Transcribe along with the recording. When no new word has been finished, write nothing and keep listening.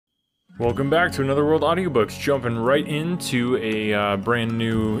Welcome back to Another World Audiobooks, jumping right into a brand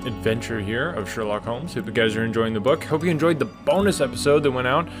new adventure here of Sherlock Holmes. Hope you guys are enjoying the book. Hope you enjoyed the bonus episode that went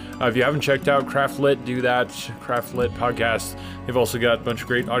out. If you haven't checked out Craft Lit, do that. Craft Lit podcast. They've also got a bunch of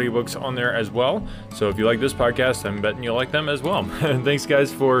great audiobooks on there as well. So if you like this podcast, I'm betting you'll like them as well. Thanks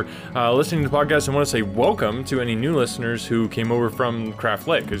guys for listening to the podcast. I want to say welcome to any new listeners who came over from Craft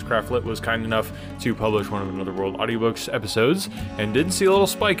Lit, because Craft Lit was kind enough to publish one of Another World Audiobooks episodes and did see a little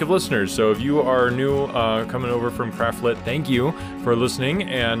spike of listeners. So if you are new coming over from Craft Lit, thank you for listening,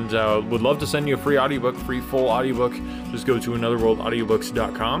 and would love to send you a free audiobook, free full audiobook. Just go to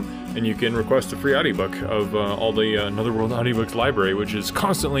anotherworldaudiobooks.com and you can request a free audiobook of all the Another World Audiobooks library, which is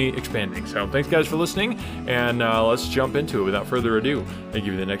constantly expanding. So thanks guys for listening, and let's jump into it without further ado. I give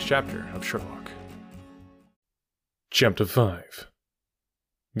you the next chapter of Sherlock. Chapter 5.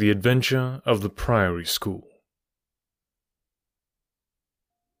 The Adventure of the Priory School.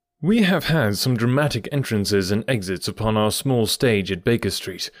 We have had some dramatic entrances and exits upon our small stage at Baker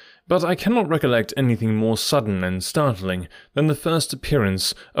Street, but I cannot recollect anything more sudden and startling than the first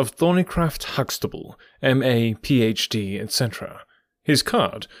appearance of Thornycroft Huxtable, M.A., Ph.D., etc. His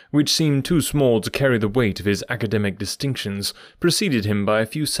card, which seemed too small to carry the weight of his academic distinctions, preceded him by a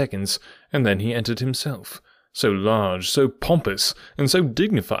few seconds, and then he entered himself. So large, so pompous, and so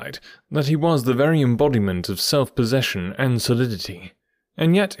dignified, that he was the very embodiment of self-possession and solidity.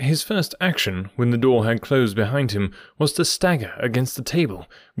 And yet his first action, when the door had closed behind him, was to stagger against the table,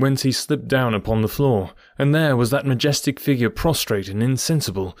 whence he slipped down upon the floor, and there was that majestic figure prostrate and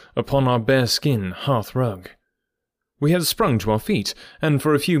insensible upon our bearskin hearth-rug. We had sprung to our feet, and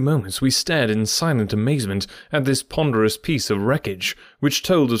for a few moments we stared in silent amazement at this ponderous piece of wreckage, which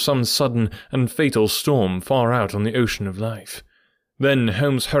told of some sudden and fatal storm far out on the ocean of life. Then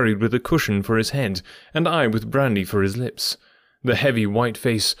Holmes hurried with a cushion for his head, and I with brandy for his lips. The heavy white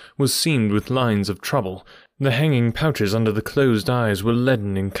face was seamed with lines of trouble. The hanging pouches under the closed eyes were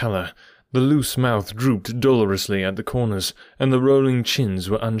leaden in colour. The loose mouth drooped dolorously at the corners, and the rolling chins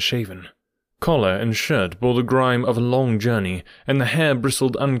were unshaven. Collar and shirt bore the grime of a long journey, and the hair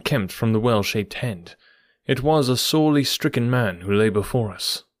bristled unkempt from the well-shaped head. It was a sorely stricken man who lay before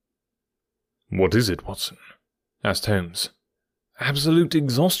us. "What is it, Watson?" asked Holmes. "Absolute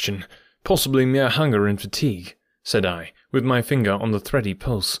exhaustion, possibly mere hunger and fatigue," said I, with my finger on the thready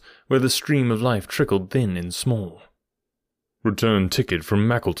pulse, where the stream of life trickled thin and small. "Return ticket from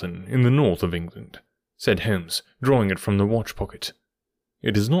Mackleton, in the north of England," said Holmes, drawing it from the watch-pocket.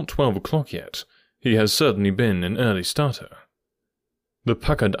 "It is not 12 o'clock yet. He has certainly been an early starter." The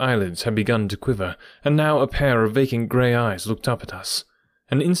puckered eyelids had begun to quiver, and now a pair of vacant grey eyes looked up at us.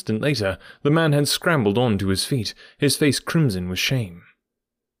 An instant later, the man had scrambled on to his feet, his face crimson with shame.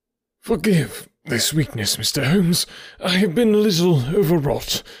 "Forgive this weakness, Mr. Holmes. I have been a little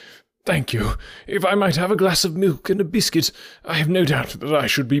overwrought. Thank you. If I might have a glass of milk and a biscuit, I have no doubt that I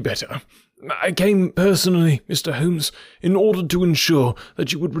should be better. I came personally, Mr. Holmes, in order to ensure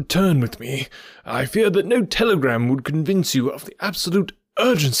that you would return with me. I fear that no telegram would convince you of the absolute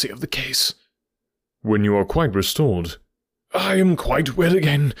urgency of the case." "When you are quite restored." "I am quite well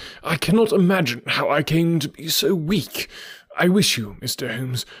again. I cannot imagine how I came to be so weak. I wish you, Mr.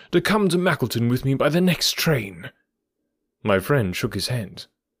 Holmes, to come to Mackleton with me by the next train." My friend shook his head.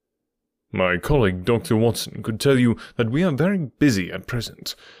 "My colleague Dr. Watson could tell you that we are very busy at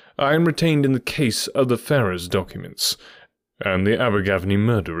present. I am retained in the case of the Ferrers documents, and the Abergavenny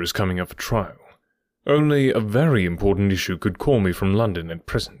murder is coming up for trial. Only a very important issue could call me from London at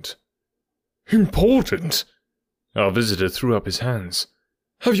present." "Important?" Our visitor threw up his hands.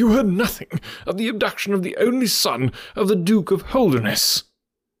 "Have you heard nothing of the abduction of the only son of the Duke of Holderness?"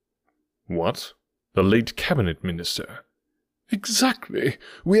 "What? The late cabinet minister?" "Exactly.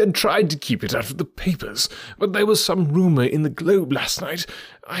 We had tried to keep it out of the papers, but there was some rumour in the Globe last night.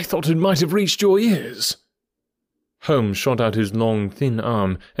 I thought it might have reached your ears." Holmes shot out his long, thin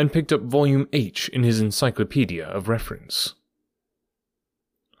arm and picked up volume H in his encyclopedia of reference.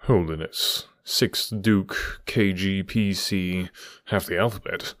 "Holderness. 6th Duke, KG.P.C., half the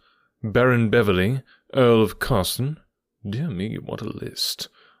alphabet. Baron Beverley, Earl of Carston. Dear me, what a list.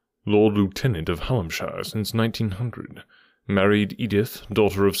 Lord Lieutenant of Hallamshire since 1900. Married Edith,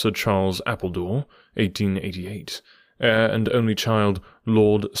 daughter of Sir Charles Appledore, 1888. Heir and only child,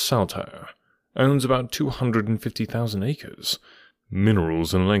 Lord Saltire. Owns about 250,000 acres.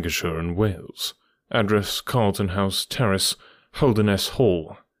 Minerals in Lancashire and Wales. Address Carlton House Terrace, Holderness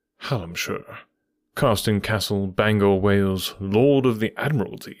Hall, Hallamshire. Carston Castle, Bangor, Wales. Lord of the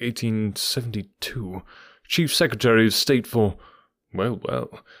Admiralty, 1872. Chief Secretary of State for...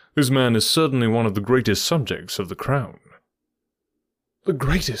 Well, this man is certainly one of the greatest subjects of the Crown." the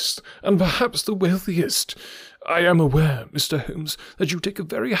greatest, and perhaps the wealthiest. I am aware, Mr. Holmes, that you take a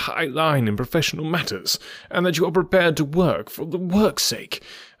very high line in professional matters, and that you are prepared to work for the work's sake.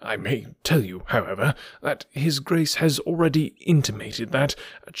 I may tell you, however, that His Grace has already intimated that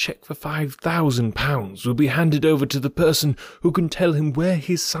a cheque for £5,000 will be handed over to the person who can tell him where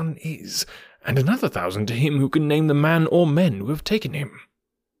his son is, and another 1,000 to him who can name the man or men who have taken him."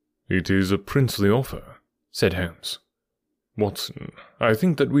 "It is a princely offer," said Holmes. "Watson, I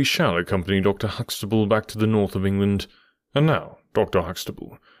think that we shall accompany Dr. Huxtable back to the north of England. And now, Dr.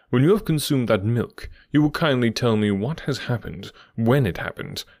 Huxtable, when you have consumed that milk, you will kindly tell me what has happened, when it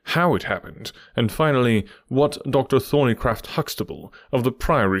happened, how it happened, and finally, what Dr. Thornycroft Huxtable, of the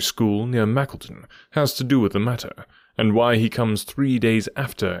Priory School near Mackleton, has to do with the matter, and why he comes 3 days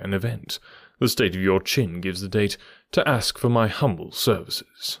after an event. The state of your chin gives the date, to ask for my humble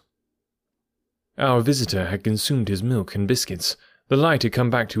services." Our visitor had consumed his milk and biscuits. The light had come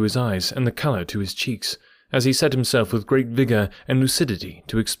back to his eyes and the colour to his cheeks, as he set himself with great vigour and lucidity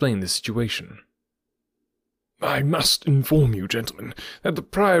to explain the situation. "I must inform you, gentlemen, that the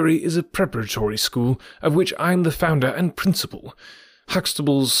Priory is a preparatory school, of which I am the founder and principal.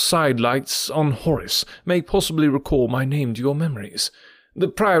 Huxtable's sidelights on Horace may possibly recall my name to your memories. The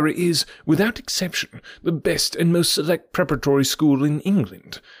Priory is, without exception, the best and most select preparatory school in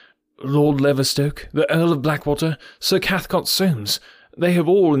England. Lord Leverstoke, the Earl of Blackwater, Sir Cathcart Soames, they have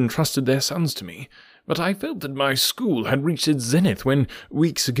all entrusted their sons to me, but I felt that my school had reached its zenith when,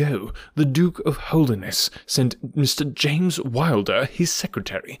 weeks ago, the Duke of Holderness sent Mr. James Wilder, his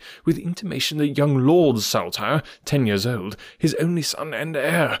secretary, with intimation that young Lord Saltire, 10 years old, his only son and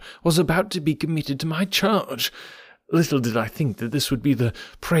heir, was about to be committed to my charge. Little did I think that this would be the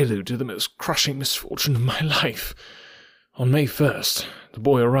prelude to the most crushing misfortune of my life. On May 1st, the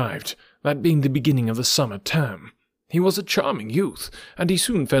boy arrived, that being the beginning of the summer term. He was a charming youth, and he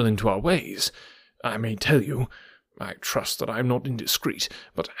soon fell into our ways. I may tell you, I trust that I am not indiscreet,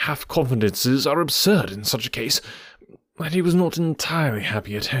 but half-confidences are absurd in such a case, that he was not entirely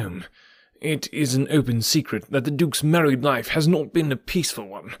happy at home. It is an open secret that the Duke's married life has not been a peaceful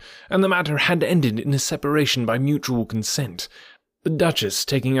one, and the matter had ended in a separation by mutual consent, the Duchess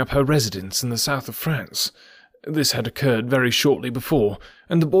taking up her residence in the south of France. This had occurred very shortly before,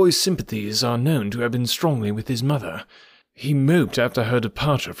 and the boy's sympathies are known to have been strongly with his mother. He moped after her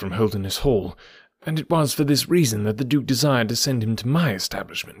departure from Holderness Hall, and it was for this reason that the Duke desired to send him to my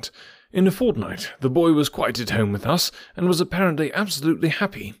establishment. In a fortnight, the boy was quite at home with us, and was apparently absolutely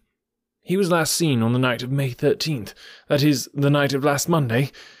happy. He was last seen on the night of May 13th, that is, the night of last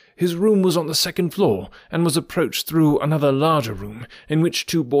Monday. His room was on the second floor, and was approached through another larger room, in which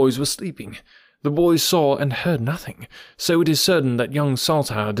 2 boys were sleeping. The boys saw and heard nothing, so it is certain that young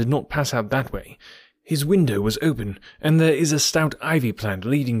Saltire did not pass out that way. His window was open, and there is a stout ivy plant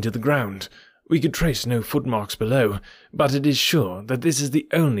leading to the ground. We could trace no footmarks below, but it is sure that this is the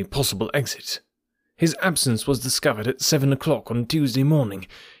only possible exit. His absence was discovered at 7 o'clock on Tuesday morning.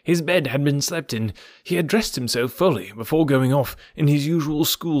 His bed had been slept in. He had dressed himself fully before going off in his usual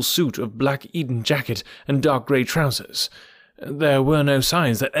school suit of black Eden jacket and dark grey trousers. There were no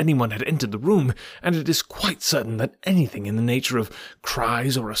signs that anyone had entered the room, and it is quite certain that anything in the nature of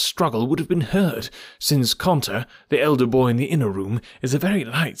cries or a struggle would have been heard, since Conter, the elder boy in the inner room, is a very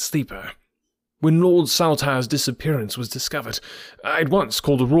light sleeper. When Lord Saltire's disappearance was discovered, I at once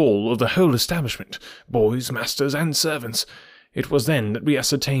called a roll of the whole establishment, boys, masters, and servants. It was then that we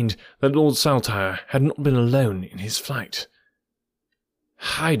ascertained that Lord Saltire had not been alone in his flight.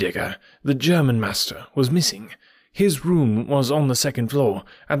 Heidegger, the German master, was missing. His room was on the second floor,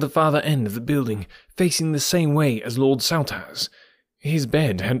 at the farther end of the building, facing the same way as Lord Saltire's. His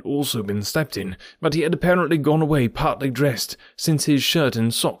bed had also been slept in, but he had apparently gone away partly dressed, since his shirt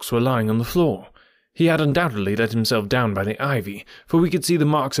and socks were lying on the floor. He had undoubtedly let himself down by the ivy, for we could see the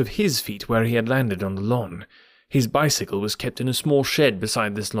marks of his feet where he had landed on the lawn. His bicycle was kept in a small shed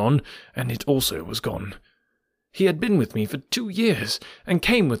beside this lawn, and it also was gone. He had been with me for 2 years, and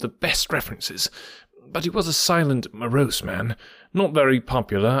came with the best references, but he was a silent, morose man, not very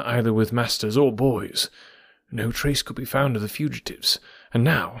popular either with masters or boys. No trace could be found of the fugitives, and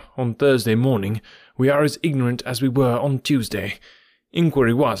now, on Thursday morning, we are as ignorant as we were on Tuesday.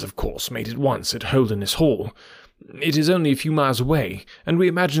 Inquiry was, of course, made at once at Holderness Hall. It is only a few miles away, and we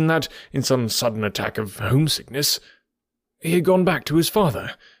imagine that, in some sudden attack of homesickness, he had gone back to his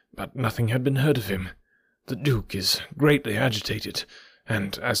father, but nothing had been heard of him. The Duke is greatly agitated,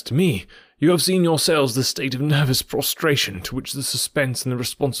 and as to me, you have seen yourselves the state of nervous prostration to which the suspense and the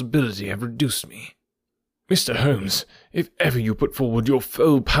responsibility have reduced me. Mr. Holmes, if ever you put forward your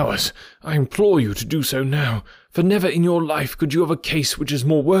full powers, I implore you to do so now, for never in your life could you have a case which is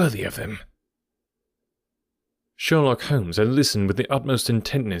more worthy of them." Sherlock Holmes had listened with the utmost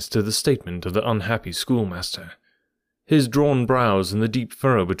intentness to the statement of the unhappy schoolmaster. His drawn brows and the deep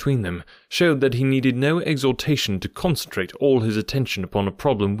furrow between them showed that he needed no exhortation to concentrate all his attention upon a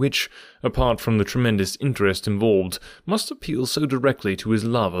problem which, apart from the tremendous interest involved, must appeal so directly to his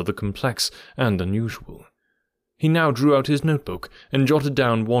love of the complex and unusual. He now drew out his notebook and jotted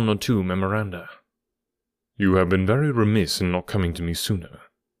down 1 or 2 memoranda. "You have been very remiss in not coming to me sooner,"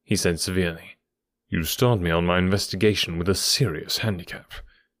 he said severely. "You start me on my investigation with a serious handicap.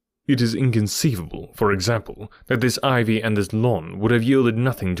 It is inconceivable, for example, that this ivy and this lawn would have yielded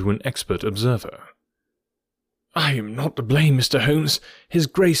nothing to an expert observer." "I am not to blame, Mr. Holmes. His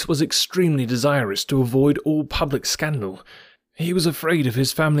Grace was extremely desirous to avoid all public scandal. He was afraid of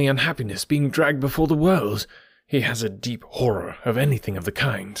his family unhappiness being dragged before the world. He has a deep horror of anything of the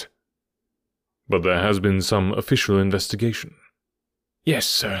kind." "But there has been some official investigation." "Yes,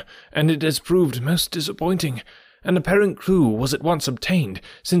 sir, and it has proved most disappointing. An apparent clue was at once obtained,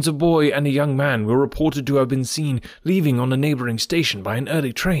 since a boy and a young man were reported to have been seen leaving on a neighbouring station by an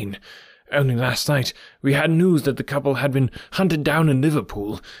early train. Only last night we had news that the couple had been hunted down in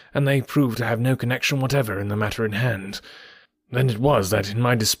Liverpool, and they proved to have no connection whatever in the matter in hand. Then it was that in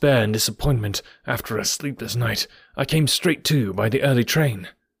my despair and disappointment, after a sleepless night, I came straight to you by the early train."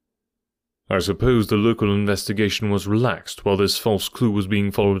 "I suppose the local investigation was relaxed while this false clue was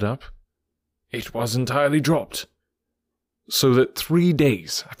being followed up?" "It was entirely dropped." "So that 3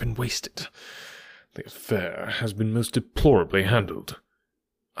 days have been wasted. The affair has been most deplorably handled."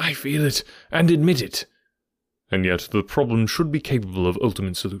 "I feel it, and admit it." "And yet the problem should be capable of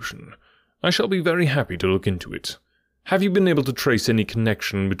ultimate solution. I shall be very happy to look into it. Have you been able to trace any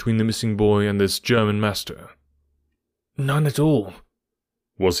connection between the missing boy and this German master?" "None at all."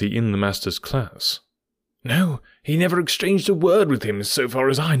 "Was he in the master's class?" "No, he never exchanged a word with him, so far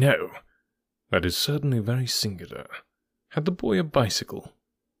as I know." "That is certainly very singular. Had the boy a bicycle?"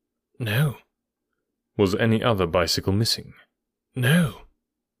 "No." "Was any other bicycle missing?" "No."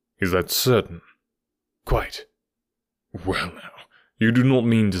 "Is that certain?" "Quite." "Well now, you do not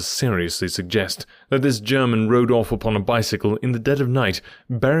mean to seriously suggest that this German rode off upon a bicycle in the dead of night,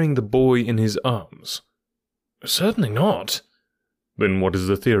 bearing the boy in his arms?" "Certainly not." "Then what is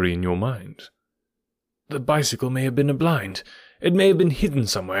the theory in your mind?" "The bicycle may have been a blind. It may have been hidden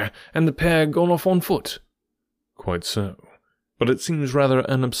somewhere, and the pair gone off on foot." "Quite so. But it seems rather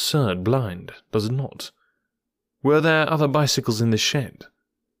an absurd blind, does it not? Were there other bicycles in the shed?"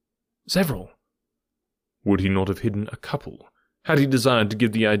 "Several." "Would he not have hidden a couple, had he desired to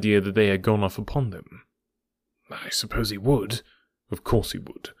give the idea that they had gone off upon them?" "I suppose he would." "Of course he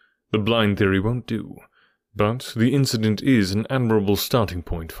would. The blind theory won't do. But the incident is an admirable starting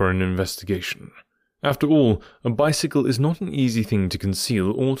point for an investigation. After all, a bicycle is not an easy thing to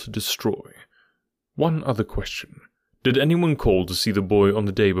conceal or to destroy. One other question. Did anyone call to see the boy on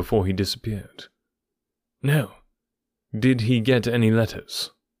the day before he disappeared?" "No." "Did he get any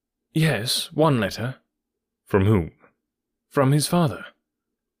letters?" "Yes, 1 letter." "From whom?" "From his father."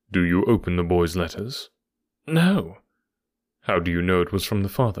 "Do you open the boy's letters?" "No." "How do you know it was from the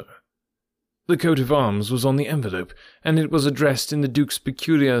father?" "The coat of arms was on the envelope, and it was addressed in the Duke's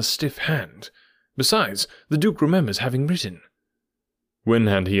peculiar stiff hand. Besides, the Duke remembers having written." "When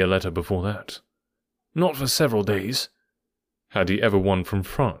had he a letter before that?" "Not for several days." "Had he ever one from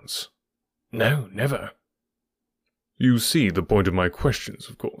France?" "No, never." "You see the point of my questions,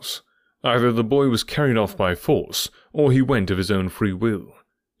 of course. Either the boy was carried off by force, or he went of his own free will.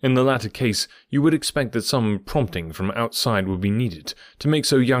 In the latter case, you would expect that some prompting from outside would be needed to make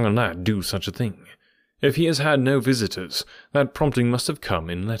so young a lad do such a thing. If he has had no visitors, that prompting must have come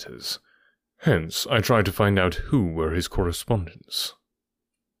in letters. Hence, I tried to find out who were his correspondents."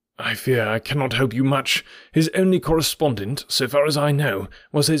 "I fear I cannot help you much. His only correspondent, so far as I know,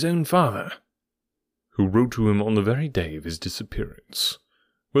 was his own father." "Who wrote to him on the very day of his disappearance.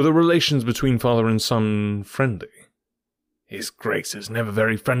 Were the relations between father and son friendly?" "His Grace is never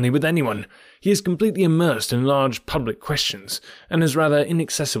very friendly with anyone. He is completely immersed in large public questions, and is rather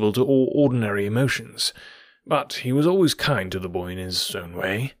inaccessible to all ordinary emotions. But he was always kind to the boy in his own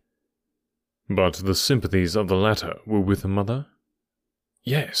way." "But the sympathies of the latter were with the mother?"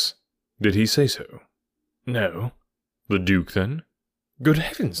 "Yes." "Did he say so?" "No." "The Duke, then?" "Good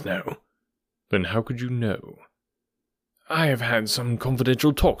heavens, no." "Then how could you know?" "I have had some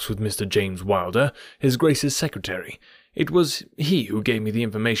confidential talks with Mr. James Wilder, his Grace's secretary. It was he who gave me the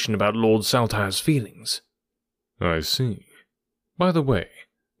information about Lord Saltire's feelings." "I see. By the way,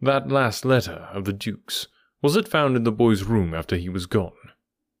 that last letter of the Duke's, Was it found in the boy's room after he was gone?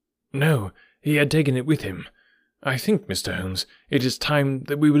 No, he had taken it with him. I think, Mr. Holmes, it is time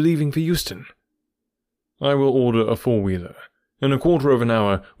that we were leaving for Euston. I will order a four-wheeler. In a quarter of an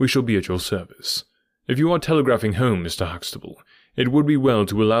hour we shall be at your service. If you are telegraphing home, Mr. Huxtable, it would be well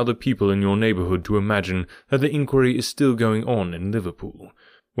to allow the people in your neighbourhood to imagine that the inquiry is still going on in Liverpool,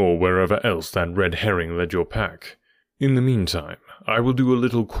 or wherever else that red herring led your pack. In the meantime, I will do a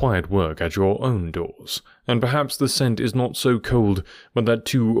little quiet work at your own doors, and perhaps the scent is not so cold but that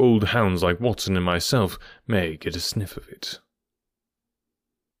two old hounds like Watson and myself may get a sniff of it.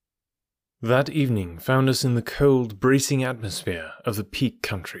 That evening found us in the cold, bracing atmosphere of the Peak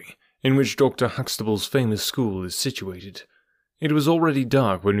Country, in which Dr. Huxtable's famous school is situated. It was already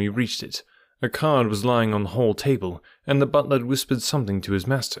dark when we reached it. A card was lying on the hall table, and the butler whispered something to his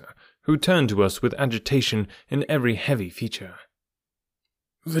master, who turned to us with agitation in every heavy feature.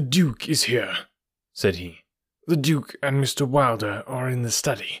 "The Duke is here," said he. "The Duke and Mr. Wilder are in the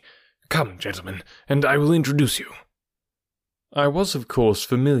study. Come, gentlemen, and I will introduce you." I was, of course,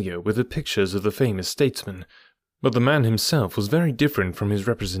 familiar with the pictures of the famous statesman, but the man himself was very different from his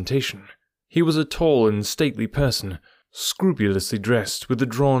representation. He was a tall and stately person, scrupulously dressed, with a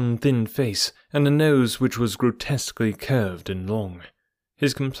drawn, thin face, and a nose which was grotesquely curved and long.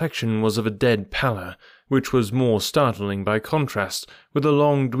 His complexion was of a dead pallor, which was more startling by contrast with a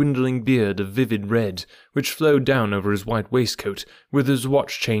long dwindling beard of vivid red, which flowed down over his white waistcoat, with his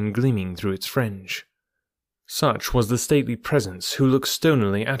watch-chain gleaming through its fringe. Such was the stately presence who looked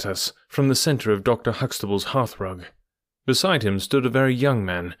stonily at us from the centre of Dr. Huxtable's hearthrug. Beside him stood a very young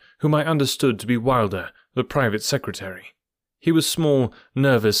man, whom I understood to be Wilder, the private secretary. He was small,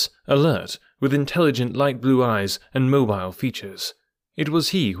 nervous, alert, with intelligent light blue eyes and mobile features. It was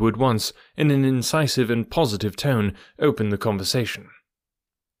he who had once, in an incisive and positive tone, opened the conversation.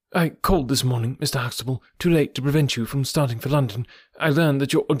 "I called this morning, Mr. Huxtable, too late to prevent you from starting for London. I learned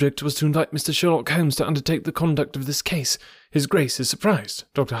that your object was to invite Mr. Sherlock Holmes to undertake the conduct of this case. His Grace is surprised,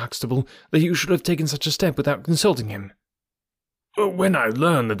 Dr. Huxtable, that you should have taken such a step without consulting him." "When I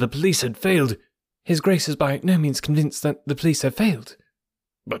learned that the police had failed—" "His Grace is by no means convinced that the police have failed."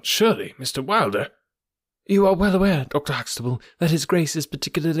 "But surely, Mr. Wilder—" "You are well aware, Dr. Huxtable, that His Grace is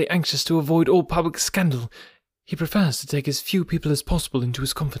particularly anxious to avoid all public scandal. He prefers to take as few people as possible into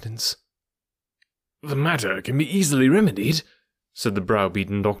his confidence." "The matter can be easily remedied," said the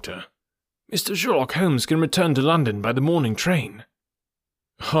brow-beaten doctor. "Mr. Sherlock Holmes can return to London by the morning train."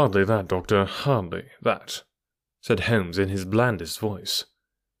 "Hardly that, Doctor, hardly that," said Holmes in his blandest voice.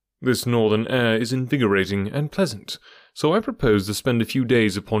 "This northern air is invigorating and pleasant, so I propose to spend a few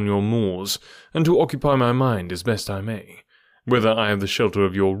days upon your moors, and to occupy my mind as best I may. Whether I have the shelter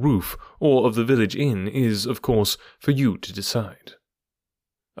of your roof or of the village inn is, of course, for you to decide."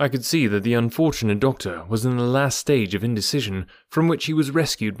 I could see that the unfortunate doctor was in the last stage of indecision, from which he was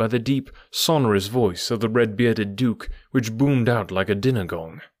rescued by the deep, sonorous voice of the red-bearded Duke, which boomed out like a dinner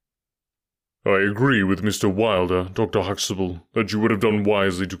gong. "I agree with Mr. Wilder, Dr. Huxtable, that you would have done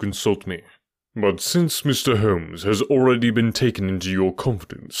wisely to consult me. But since Mr. Holmes has already been taken into your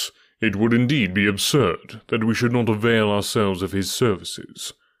confidence, it would indeed be absurd that we should not avail ourselves of his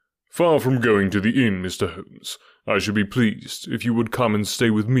services. Far from going to the inn, Mr. Holmes, I should be pleased if you would come and stay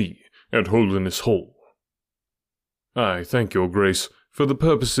with me at Holderness Hall." "I thank your Grace. For the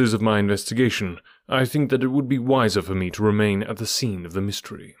purposes of my investigation, I think that it would be wiser for me to remain at the scene of the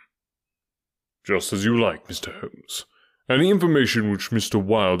mystery." "Just as you like, Mr. Holmes. Any information which Mr.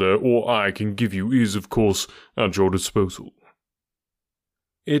 Wilder or I can give you is, of course, at your disposal."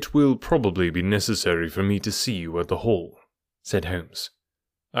 "It will probably be necessary for me to see you at the Hall," said Holmes.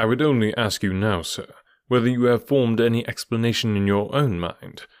 "I would only ask you now, sir, whether you have formed any explanation in your own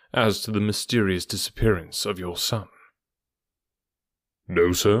mind as to the mysterious disappearance of your son."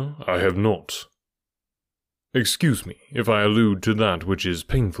 "No, sir, I have not." "Excuse me if I allude to that which is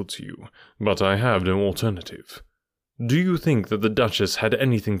painful to you, but I have no alternative. Do you think that the Duchess had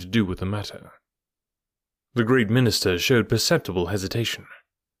anything to do with the matter?" The great minister showed perceptible hesitation.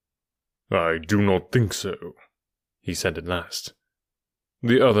 "I do not think so," he said at last.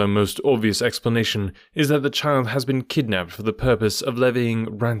 "The other most obvious explanation is that the child has been kidnapped for the purpose of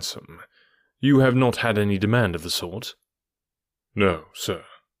levying ransom. You have not had any demand of the sort?" "No, sir."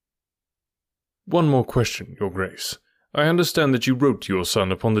 "One more question, your Grace. I understand that you wrote to your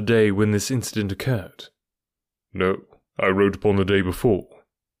son upon the day when this incident occurred." "No, I wrote upon the day before."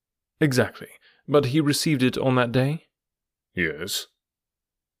 "Exactly. But he received it on that day?" "Yes."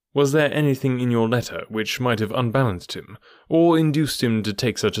 "Was there anything in your letter which might have unbalanced him, or induced him to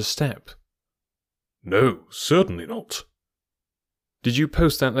take such a step?" "No, certainly not." "Did you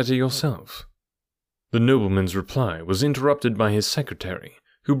post that letter yourself?" The nobleman's reply was interrupted by his secretary,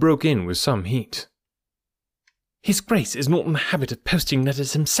 who broke in with some heat. "His Grace is not in the habit of posting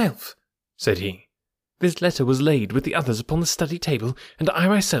letters himself," said he. "This letter was laid with the others upon the study table, and I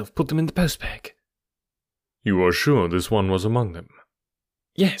myself put them in the postbag." You are sure this one was among them?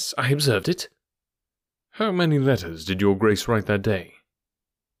 "Yes, I observed it." How many letters did your Grace write that day?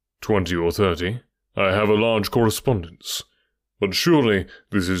 20 or 30. I have a large correspondence. But surely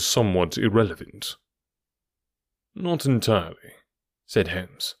this is somewhat irrelevant. Not entirely, said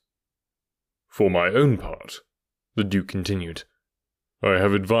Holmes. For my own part, the Duke continued, I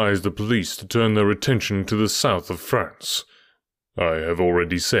have advised the police to turn their attention to the south of France. I have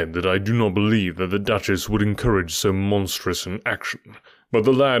already said that I do not believe that the Duchess would encourage so monstrous an action, but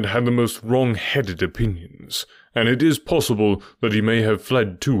the lad had the most wrong-headed opinions, and it is possible that he may have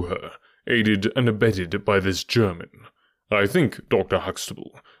fled to her, aided and abetted by this German. I think, Dr.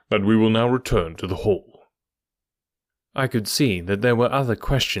 Huxtable, that we will now return to the hall. I could see that there were other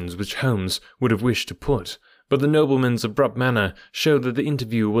questions which Holmes would have wished to put, but the nobleman's abrupt manner showed that the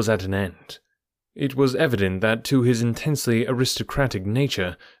interview was at an end. It was evident that to his intensely aristocratic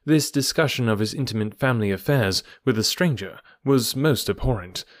nature, this discussion of his intimate family affairs with a stranger was most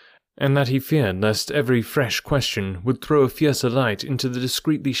abhorrent, and that he feared lest every fresh question would throw a fiercer light into the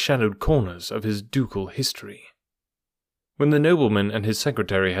discreetly shadowed corners of his ducal history. When the nobleman and his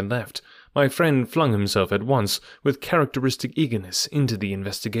secretary had left, my friend flung himself at once with characteristic eagerness into the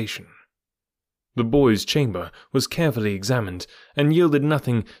investigation. The boy's chamber was carefully examined, and yielded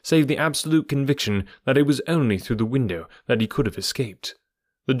nothing save the absolute conviction that it was only through the window that he could have escaped.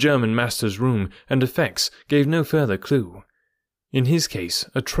 The German master's room and effects gave no further clue. In his case,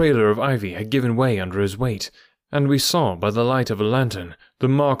 a trailer of ivy had given way under his weight, and we saw by the light of a lantern the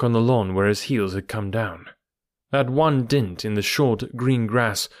mark on the lawn where his heels had come down. That one dint in the short green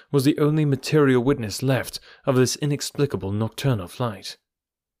grass was the only material witness left of this inexplicable nocturnal flight.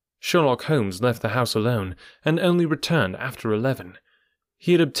 Sherlock Holmes left the house alone, and only returned after 11.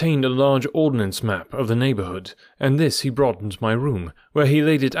 He had obtained a large ordnance map of the neighbourhood, and this he brought into my room, where he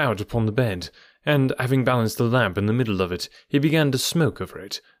laid it out upon the bed, and, having balanced the lamp in the middle of it, he began to smoke over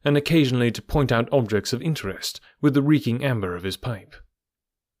it, and occasionally to point out objects of interest with the reeking amber of his pipe.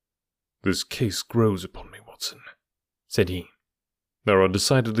 "This case grows upon me, Watson," said he. "There are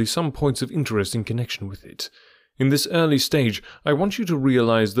decidedly some points of interest in connection with it. In this early stage, I want you to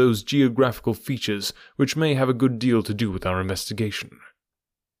realize those geographical features which may have a good deal to do with our investigation.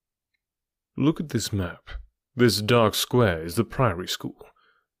 Look at this map. This dark square is the Priory School.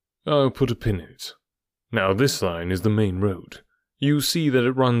 I'll put a pin in it. Now this line is the main road. You see that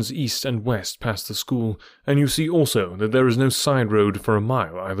it runs east and west past the school, and you see also that there is no side road for a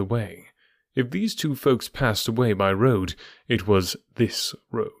mile either way. If these two folks passed away by road, it was this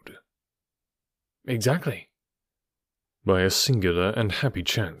road." "Exactly." "By a singular and happy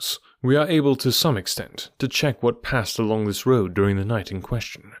chance, we are able to some extent to check what passed along this road during the night in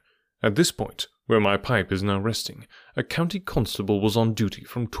question. At this point, where my pipe is now resting, a county constable was on duty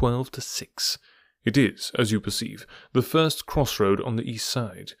from 12 to 6. It is, as you perceive, the first crossroad on the east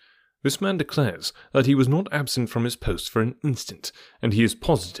side. This man declares that he was not absent from his post for an instant, and he is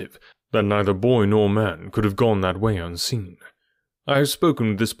positive that neither boy nor man could have gone that way unseen. I have spoken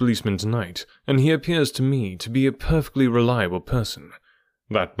with this policeman tonight, and he appears to me to be a perfectly reliable person.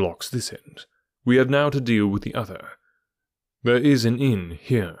 That blocks this end. We have now to deal with the other. There is an inn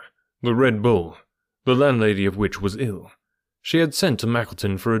here, the Red Bull, the landlady of which was ill. She had sent to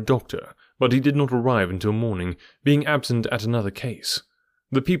Mackleton for a doctor, but he did not arrive until morning, being absent at another case.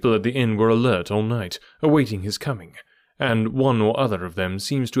 The people at the inn were alert all night, awaiting his coming, and one or other of them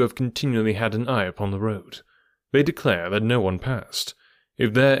seems to have continually had an eye upon the road. They declare that no one passed.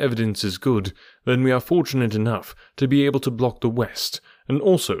 If their evidence is good, then we are fortunate enough to be able to block the west, and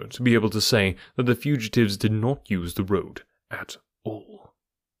also to be able to say that the fugitives did not use the road at all."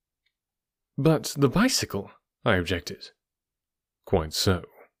 "But the bicycle," I objected. "Quite so.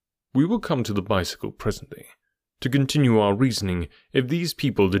 We will come to the bicycle presently. To continue our reasoning, if these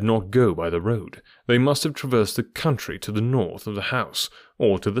people did not go by the road, they must have traversed the country to the north of the house,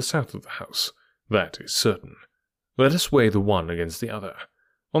 or to the south of the house. That is certain. Let us weigh the one against the other.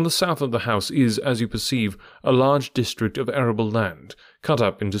 On the south of the house is, as you perceive, a large district of arable land, cut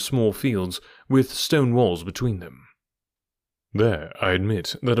up into small fields, with stone walls between them. There, I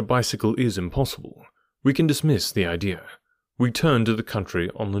admit that a bicycle is impossible. We can dismiss the idea. We turn to the country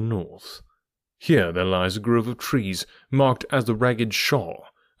on the north. Here there lies a grove of trees, marked as the Ragged Shaw,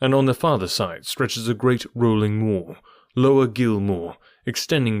 and on the farther side stretches a great rolling moor, Lower Gill Moor,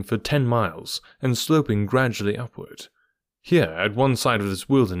 extending for 10 miles, and sloping gradually upward. Here, at one side of this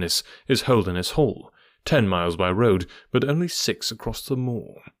wilderness, is Holderness Hall, 10 miles by road, but only 6 across the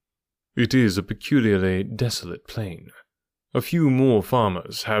moor. It is a peculiarly desolate plain. A few moor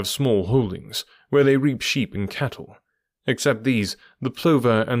farmers have small holdings, where they reap sheep and cattle. Except these, the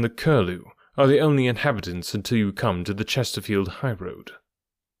plover and the curlew are the only inhabitants until you come to the Chesterfield high road.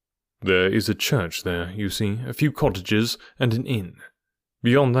 There is a church there, you see, a few cottages, and an inn.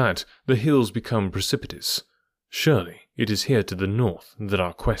 Beyond that, the hills become precipitous. Surely it is here to the north that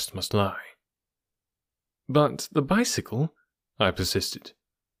our quest must lie. But the bicycle? I persisted.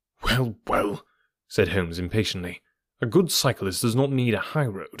 Well, well, said Holmes impatiently. A good cyclist does not need a high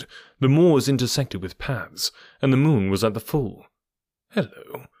road. The moor is intersected with paths, and the moon was at the full.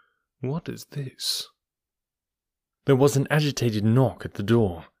 Hello, what is this? There was an agitated knock at the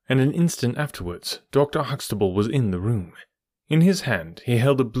door, and an instant afterwards Dr. Huxtable was in the room. In his hand he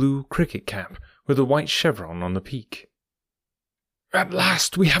held a blue cricket cap with a white chevron on the peak. "At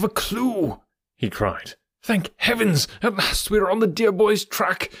last we have a clue!" he cried. "Thank heavens! At last we are on the dear boy's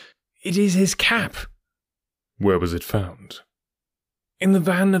track! It is his cap!" "Where was it found?" "In the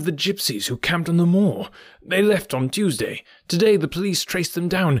van of the gypsies who camped on the moor. They left on Tuesday. Today the police traced them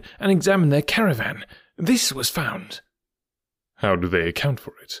down and examined their caravan. This was found." "How do they account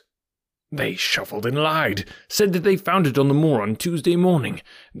for it?" "They shuffled and lied, said that they found it on the moor on Tuesday morning.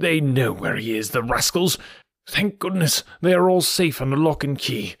 They know where he is, the rascals. Thank goodness, they are all safe under lock and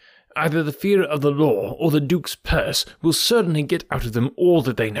key. Either the fear of the law or the Duke's purse will certainly get out of them all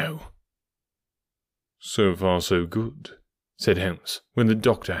that they know." "So far so good," said Holmes, when the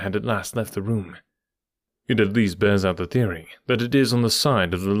doctor had at last left the room. "It at least bears out the theory that it is on the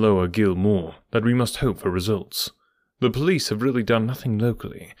side of the lower Gill Moor that we must hope for results. The police have really done nothing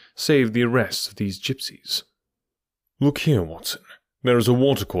locally, save the arrest of these gypsies. Look here, Watson. There is a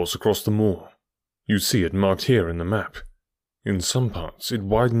watercourse across the moor. You see it marked here in the map. In some parts it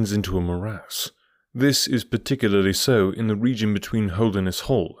widens into a morass. This is particularly so in the region between Holderness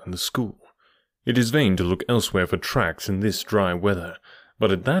Hall and the school. It is vain to look elsewhere for tracks in this dry weather,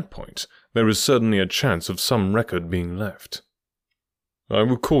 but at that point there is certainly a chance of some record being left. I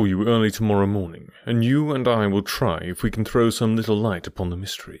will call you early tomorrow morning, and you and I will try if we can throw some little light upon the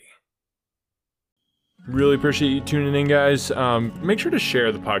mystery." Really appreciate you tuning in, guys. Make sure to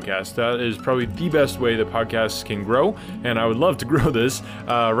share the podcast. That is probably the best way that podcasts can grow, and I would love to grow this.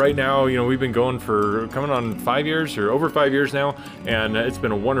 Right now, we've been going for coming on 5 years or over 5 years now, and it's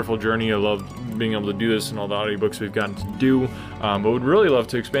been a wonderful journey. I love being able to do this and all the audiobooks we've gotten to do, but would really love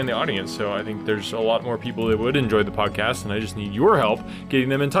to expand the audience. So I think there's a lot more people that would enjoy the podcast, and I just need your help getting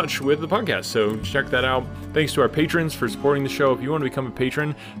them in touch with the podcast. So check that out. Thanks to our patrons for supporting the show. If you want to become a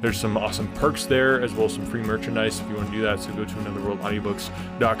patron, there's some awesome perks there, as well as some free merchandise if you want to do that. So go to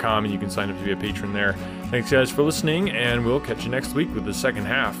anotherworldaudiobooks.com and you can sign up to be a patron there. Thanks guys for listening, and we'll catch you next week with the second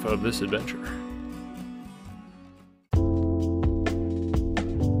half of this adventure.